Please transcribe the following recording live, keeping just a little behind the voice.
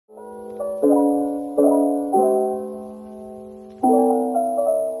Good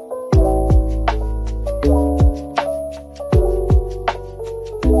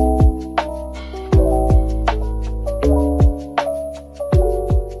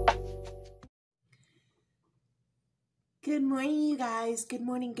morning, you guys. Good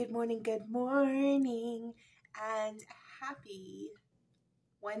morning, good morning, good morning, and happy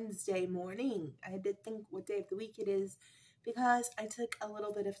Wednesday morning. I had to think what day of the week it is because I took a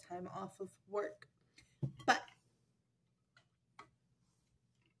little bit of time off of work, but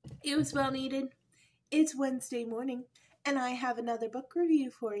it was well needed. It's Wednesday morning, and I have another book review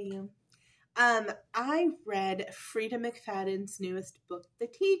for you. I read Frieda McFadden's newest book, The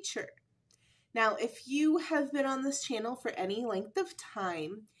Teacher. Now, if you have been on this channel for any length of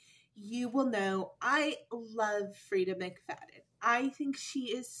time, you will know I love Frieda McFadden. I think she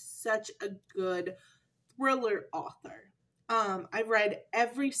is such a good thriller author. I've read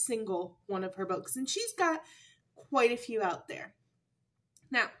every single one of her books, and she's got quite a few out there.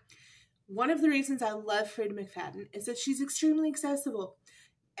 Now, one of the reasons I love Frieda McFadden is that she's extremely accessible.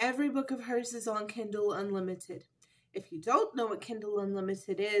 Every book of hers is on Kindle Unlimited. If you don't know what Kindle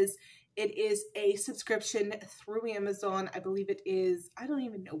Unlimited is, it is a subscription through Amazon. I believe it is, I don't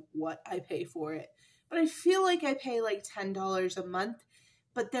even know what I pay for it, but I feel like I pay like $10 a month,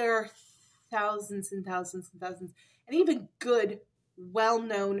 but there are thousands and thousands and thousands, and even good,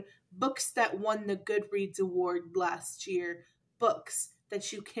 well-known books that won the Goodreads Award last year, books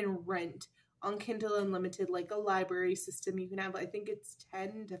that you can rent on Kindle Unlimited, like a library system. You can have, I think it's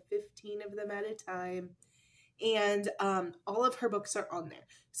 10 to 15 of them at a time. And all of her books are on there.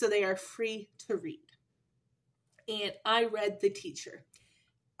 So they are free to read. And I read The Teacher.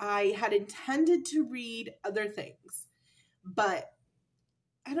 I had intended to read other things, but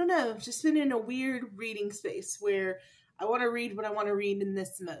I don't know, I've just been in a weird reading space where I want to read what I want to read in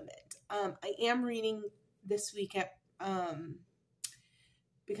this moment. I am reading this week at,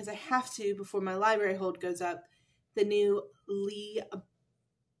 because I have to before my library hold goes up, the new Lee,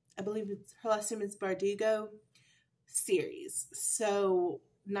 I believe her last name is Bardugo series. So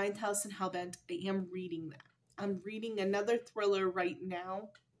 9th House and Hellbent, I am reading that. I'm reading another thriller right now.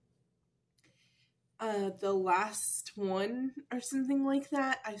 The Last One or something like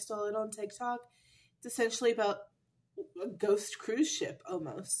that. I saw it on TikTok. It's essentially about a ghost cruise ship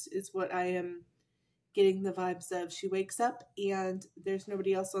almost is what I am getting the vibes of. She wakes up and there's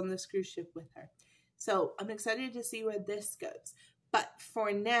nobody else on this cruise ship with her. So I'm excited to see where this goes. But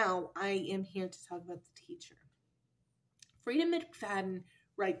for now, I am here to talk about The Teacher. Frieda McFadden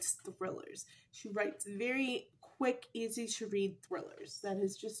writes thrillers. She writes very quick, easy to read thrillers. That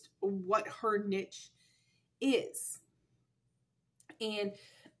is just what her niche is. And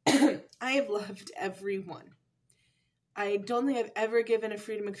I have loved every one. I don't think I've ever given a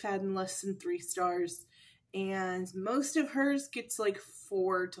Frieda McFadden less than 3 stars. And most of hers gets like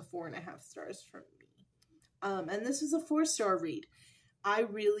 4 to 4.5 stars from me. And this was a 4-star read. I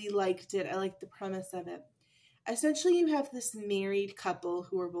really liked it. I liked the premise of it. Essentially, you have this married couple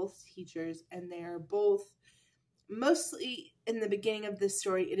who are both teachers, and they are both, mostly in the beginning of this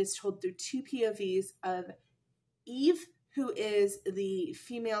story, it is told through 2 POVs of Eve, who is the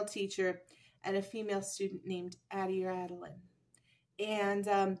female teacher, and a female student named Addie or Adeline. And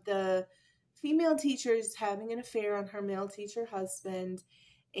the female teacher is having an affair on her male teacher husband,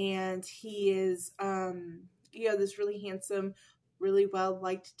 and he is, this really handsome, really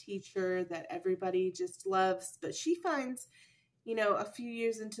well-liked teacher that everybody just loves, but she finds, a few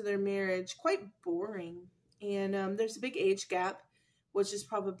years into their marriage quite boring, and there's a big age gap, which is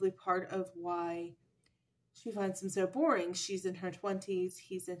probably part of why she finds him so boring. She's in her 20s,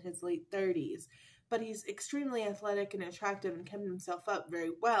 he's in his late 30s, but he's extremely athletic and attractive and kept himself up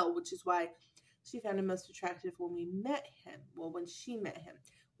very well, which is why she found him most attractive when we met him. Well, when she met him.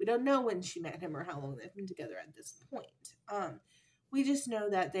 We don't know when she met him or how long they've been together at this point. We just know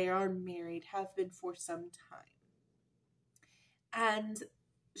that they are married, have been for some time. And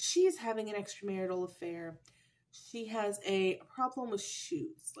she's having an extramarital affair. She has a problem with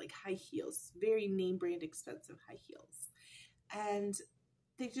shoes, like high heels, very name brand expensive high heels. And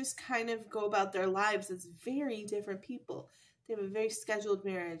they just kind of go about their lives as very different people. They have a very scheduled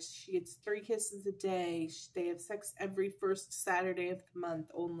marriage. She gets 3 kisses a day. They have sex every first Saturday of the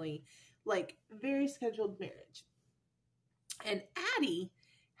month only. Like, very scheduled marriage. And Addie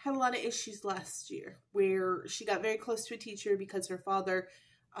had a lot of issues last year where she got very close to a teacher because her father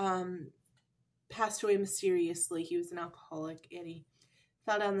passed away mysteriously. He was an alcoholic and he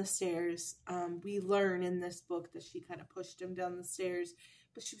fell down the stairs. We learn in this book that she kind of pushed him down the stairs,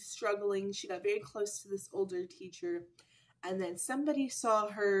 but she was struggling. She got very close to this older teacher, And then somebody saw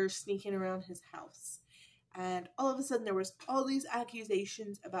her sneaking around his house. And all of a sudden there was all these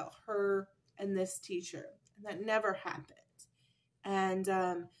accusations about her and this teacher. And that never happened. And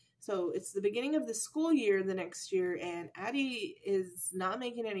so it's the beginning of the school year the next year, and Addie is not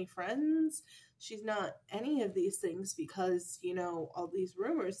making any friends. She's not any of these things because, you know, all these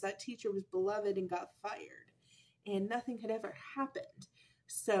rumors. That teacher was beloved and got fired. And nothing had ever happened.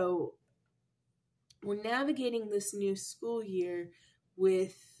 So we're navigating this new school year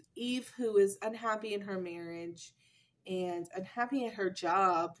with Eve, who is unhappy in her marriage and unhappy at her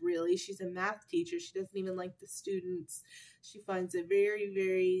job, really. She's a math teacher. She doesn't even like the students. She finds it very,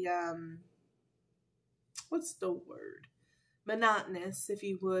 very, what's the word? Monotonous, if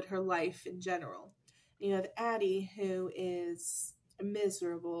you would, her life in general. And you have Addie, who is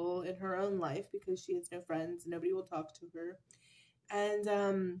miserable in her own life because she has no friends and nobody will talk to her.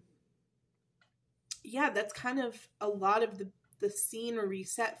 And, yeah, that's kind of a lot of the scene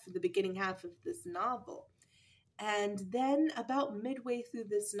reset for the beginning half of this novel. And then about midway through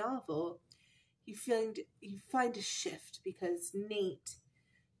this novel, you find a shift because Nate,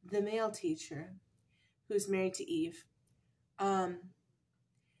 the male teacher, who's married to Eve,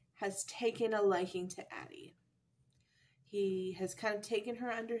 has taken a liking to Addie. He has kind of taken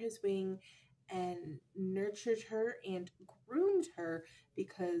her under his wing and nurtured her and groomed her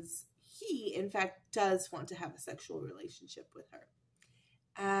because he, in fact, does want to have a sexual relationship with her.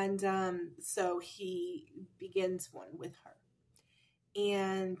 And so he begins one with her.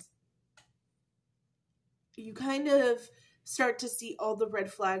 And you kind of start to see all the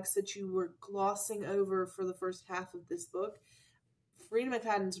red flags that you were glossing over for the first half of this book. Frieda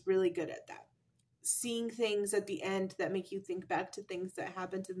McFadden's really good at that. Seeing things at the end that make you think back to things that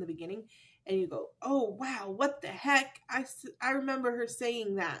happened in the beginning. And you go, oh, wow, what the heck? I remember her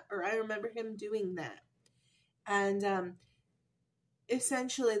saying that. Or I remember him doing that. And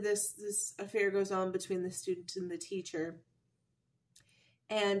essentially this affair goes on between the student and the teacher.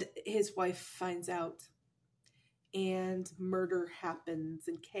 And his wife finds out. And murder happens.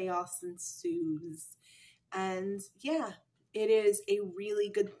 And chaos ensues. And yeah, it is a really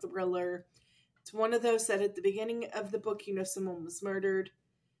good thriller. It's one of those that at the beginning of the book, you know someone was murdered,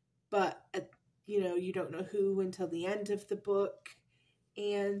 but you don't know who until the end of the book,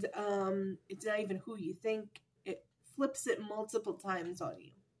 and it's not even who you think. It flips it multiple times on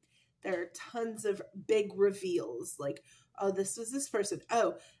you. There are tons of big reveals, like, oh, this was this person.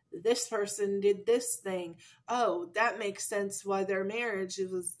 Oh, this person did this thing. Oh, that makes sense why their marriage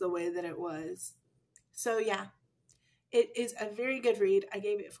was the way that it was. So yeah. It is a very good read. I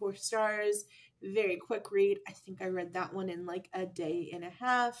gave it 4 stars. Very quick read. I think I read that one in like a day and a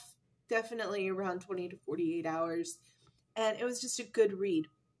half. Definitely around 20 to 48 hours. And it was just a good read.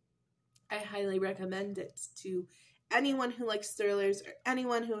 I highly recommend it to anyone who likes thrillers or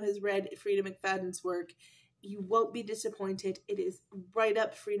anyone who has read Frieda McFadden's work. You won't be disappointed. It is right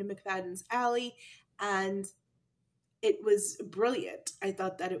up Frieda McFadden's alley. And it was brilliant. I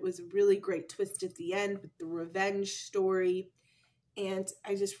thought that it was a really great twist at the end with the revenge story, and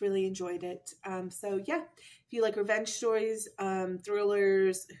I just really enjoyed it. So yeah, if you like revenge stories,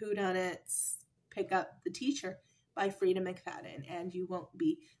 thrillers, whodunits, pick up The Teacher by Frieda McFadden, and you won't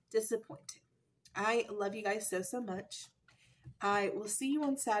be disappointed. I love you guys so, so much. I will see you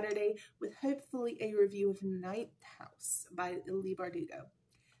on Saturday with hopefully a review of Ninth House by Leigh Bardugo.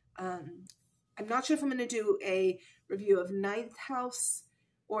 I'm not sure if I'm going to do a review of Ninth House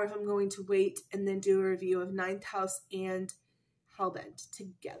or if I'm going to wait and then do a review of Ninth House and Hellbent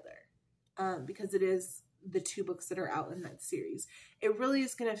together, because it is the 2 books that are out in that series. It really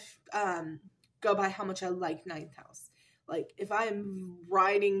is going to go by how much I like Ninth House. Like, if I'm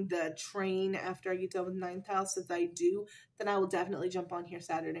riding the train after I get done with Ninth House, as I do, then I will definitely jump on here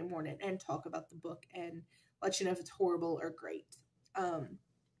Saturday morning and talk about the book and let you know if it's horrible or great.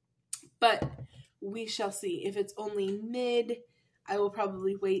 But we shall see. If it's only mid, I will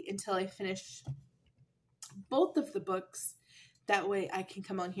probably wait until I finish both of the books. That way I can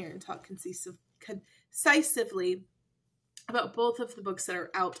come on here and talk concisively about both of the books that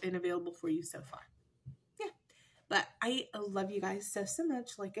are out and available for you so far. Yeah. But I love you guys so, so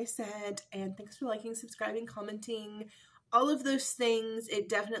much, like I said. And thanks for liking, subscribing, commenting, all of those things. It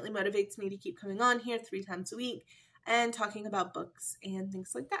definitely motivates me to keep coming on here 3 times a week and talking about books and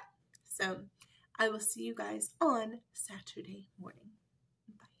things like that. So I will see you guys on Saturday morning.